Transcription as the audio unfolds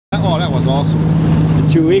that was awesome.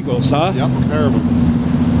 The 2 eagles, huh? Yep, a pair of them.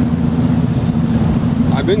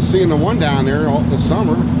 I've been seeing the one down there all this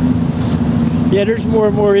summer. Yeah, there's more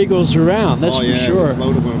and more eagles around, that's for sure. Oh yeah,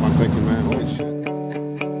 loaded with them. I'm thinking, man, holy shit.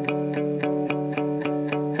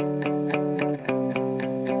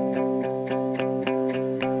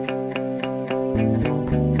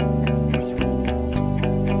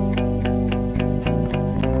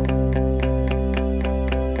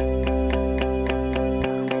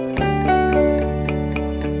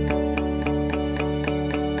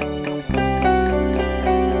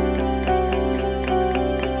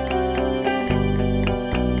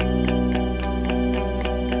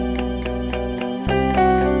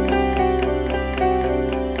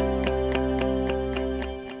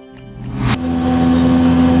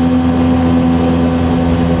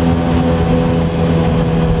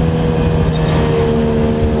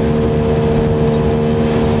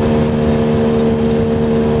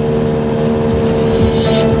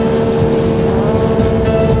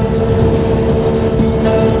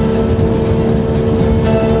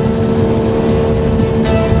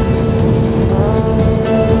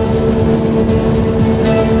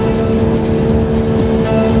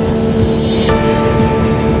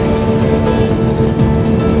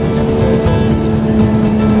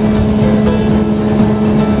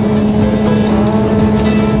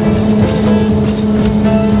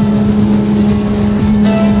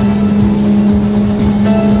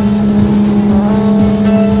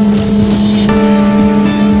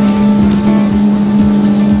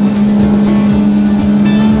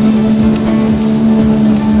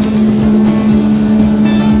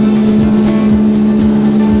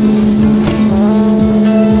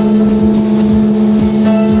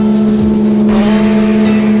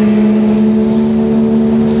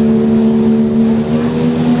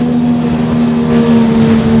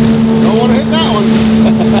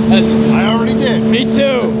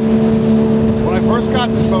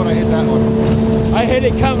 I hit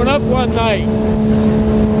it coming up one night.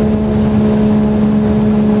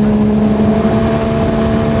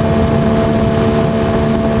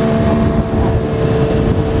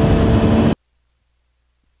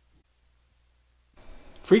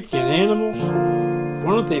 Freaking animals.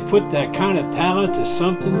 Why don't they put that kind of talent to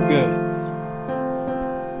something good?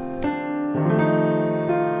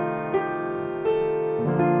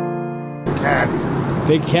 Cat.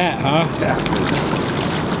 Big cat, huh?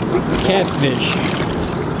 Catfish.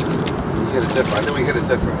 He hit it different. I knew he hit it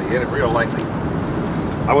differently. He hit it real lightly.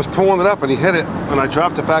 I was pulling it up and he hit it, and I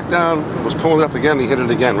dropped it back down and was pulling it up again and he hit it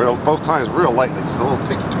again. Both times real lightly, just a little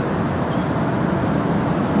tick.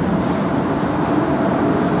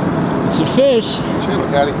 It's a fish. Channel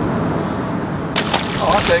caddy. Oh,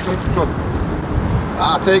 I'll take him. Look.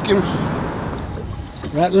 I'll take him.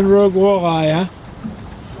 Rattling Rogue walleye, huh?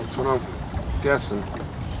 That's what I'm guessing.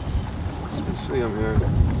 As we see him here,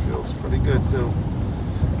 feels pretty good too.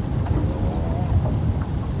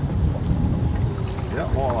 Yeah,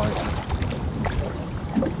 walleye.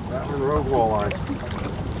 Rattling Rogue walleye.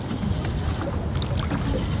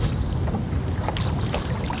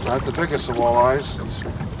 Not the biggest of walleyes. It's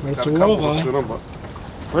got a couple hooks in them, but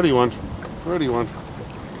pretty one. Pretty one.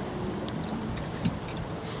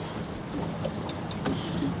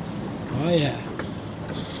 Oh yeah.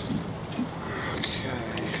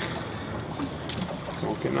 Okay.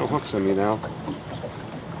 Don't get no hooks in me now.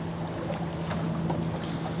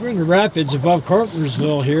 We're in the rapids above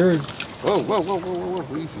Carpentersville here. Whoa, whoa, whoa, whoa, whoa,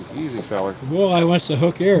 whoa. Easy, easy, feller. The walleye wants to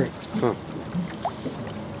hook Eric. Huh.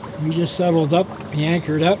 We just settled up, he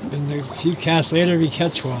anchored up, and a few casts later we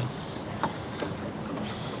catch one.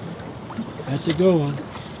 That's a good one.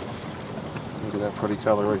 Look at that pretty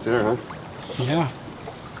color right there, huh? Yeah.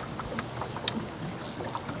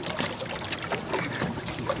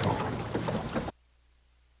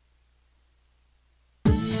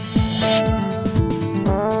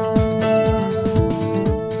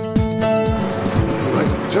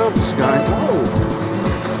 Nice jump, this guy. Whoa.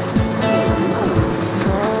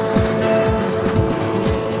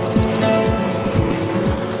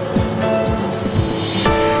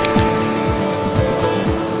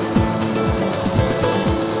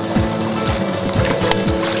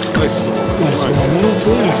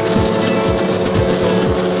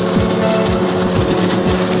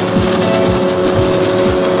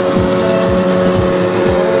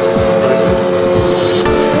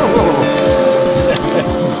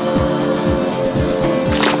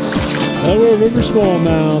 Delaware River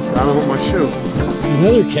smallmouth. Got him with my shoe.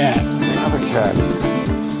 Another cat. Another cat.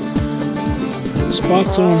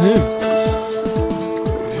 Spots on him.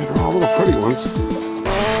 Yeah, they're all little pretty ones.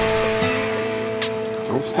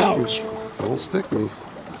 Don't stick me. Don't stick me.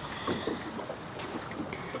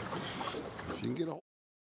 If you can get a